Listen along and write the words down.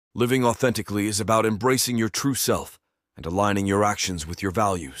Living authentically is about embracing your true self and aligning your actions with your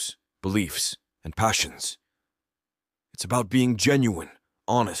values, beliefs, and passions. It's about being genuine,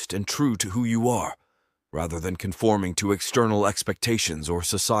 honest, and true to who you are, rather than conforming to external expectations or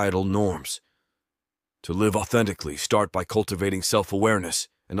societal norms. To live authentically, start by cultivating self-awareness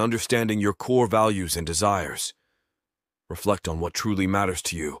and understanding your core values and desires. Reflect on what truly matters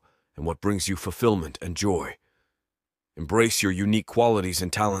to you and what brings you fulfillment and joy. Embrace your unique qualities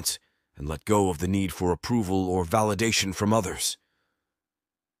and talents and let go of the need for approval or validation from others.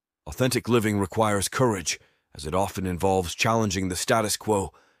 Authentic living requires courage, as it often involves challenging the status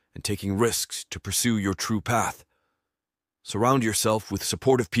quo and taking risks to pursue your true path. Surround yourself with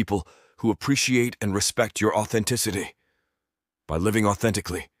supportive people who appreciate and respect your authenticity. By living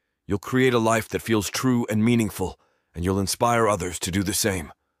authentically, you'll create a life that feels true and meaningful, and you'll inspire others to do the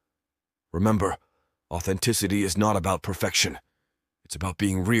same. Remember, authenticity is not about perfection. It's about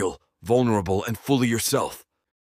being real, vulnerable, and fully yourself.